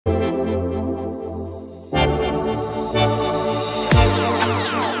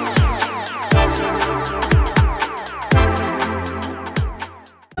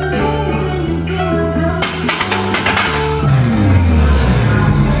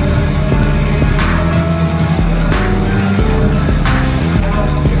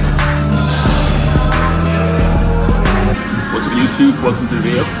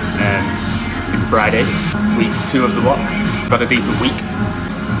Friday, week 2 of the block. Got a decent week.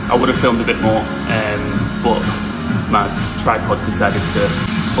 I would have filmed a bit more, but my tripod decided to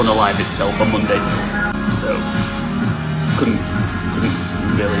unalive itself on Monday, so couldn't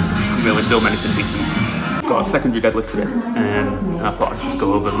really film anything decent. Got a secondary deadlift today, and I thought I'd just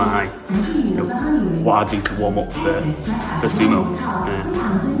go over my, what I do to warm up for sumo.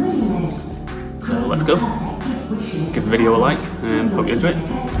 So let's go. Give the video a like, and hope you enjoy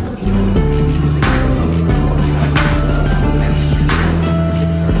it.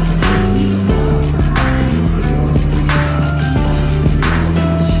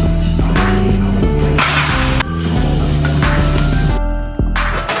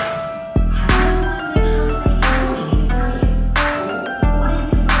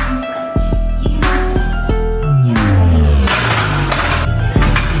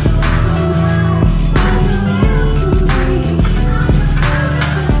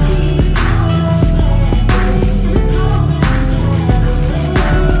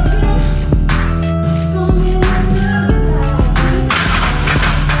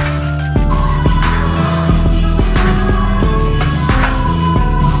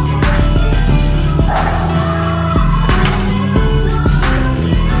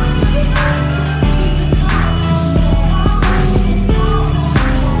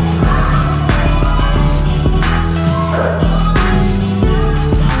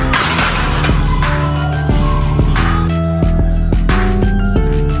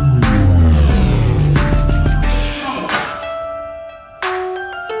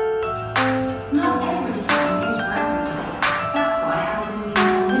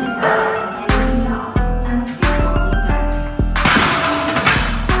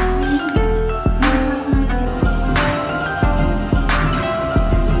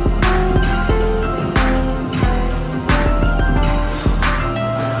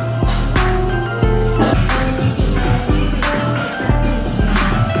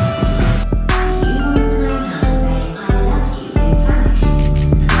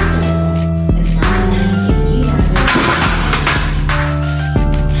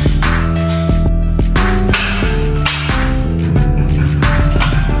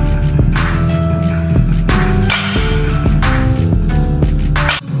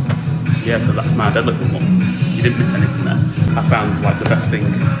 Yeah, so that's my deadlift warm up. You didn't miss anything there. I found like the best thing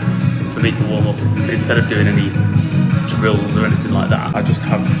for me to warm up is instead of doing any drills or anything like that, I just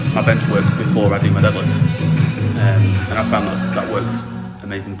have my bench work before I do my deadlifts. And I found that works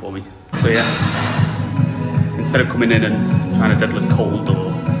amazing for me. So yeah, instead of coming in and trying to deadlift cold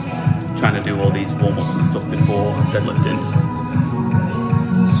or trying to do all these warm ups and stuff before deadlifting,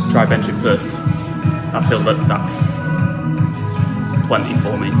 try benching first. I feel that that's plenty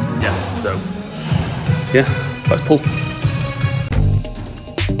for me. Yeah, so yeah, let's pull.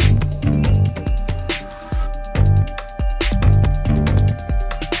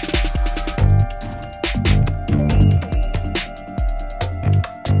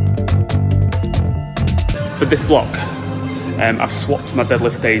 For this block, I've swapped my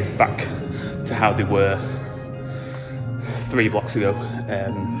deadlift days back to how they were 3 blocks ago.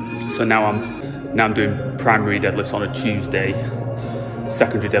 So now I'm doing primary deadlifts on a Tuesday,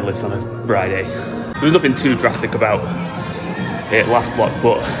 secondary deadlifts on a Friday. There was nothing too drastic about it last block,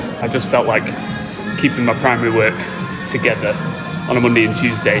 but I just felt like keeping my primary work together on a Monday and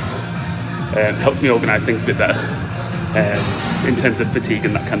Tuesday helps me organise things a bit better in terms of fatigue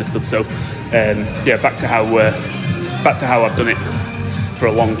and that kind of stuff. So yeah, back to how I've done it for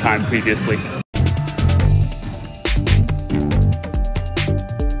a long time previously.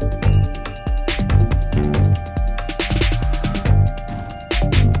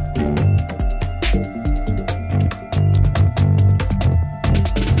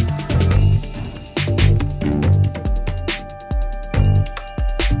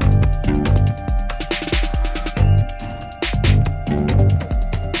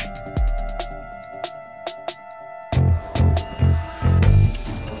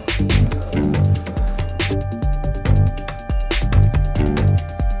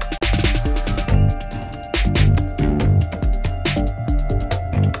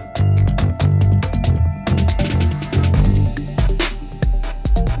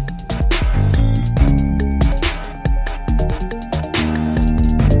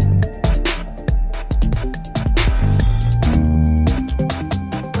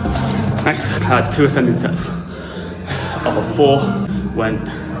 Nice. I had 2 ascending sets of 4, went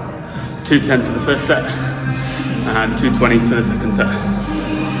 210 for the first set and 220 for the second set.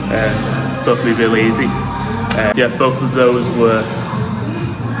 Both be really easy. Yeah, both of those were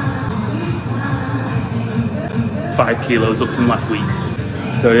 5 kilos up from last week.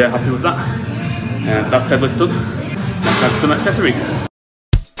 So yeah, happy with that. That's deadlifts done. Now time for some accessories.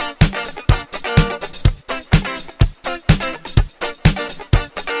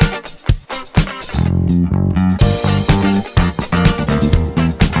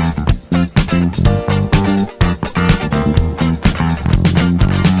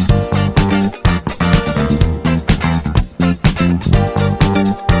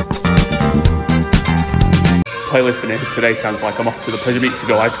 Playlist in it today sounds like I'm off to the pleasure beach to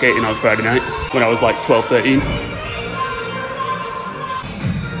go ice skating on Friday night when I was like 12, 13.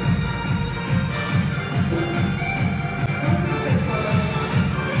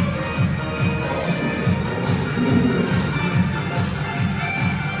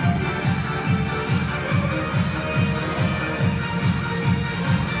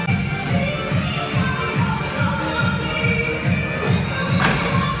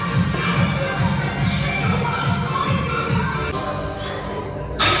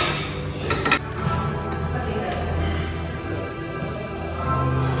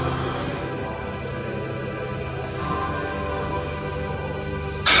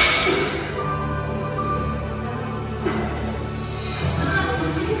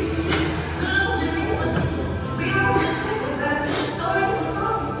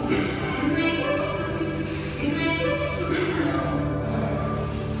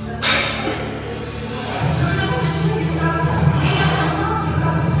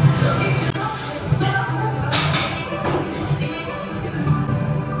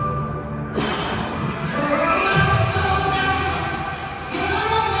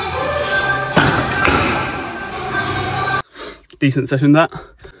 Decent session that.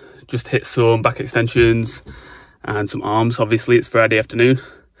 Just hit some back extensions and some arms. Obviously it's Friday afternoon.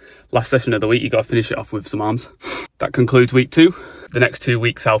 Last session of the week, you got to finish it off with some arms. That concludes week 2. The next 2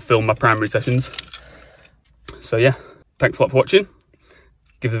 weeks I'll film my primary sessions. So yeah, thanks a lot for watching.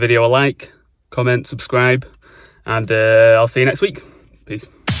 Give the video a like, comment, subscribe, and I'll see you next week. Peace.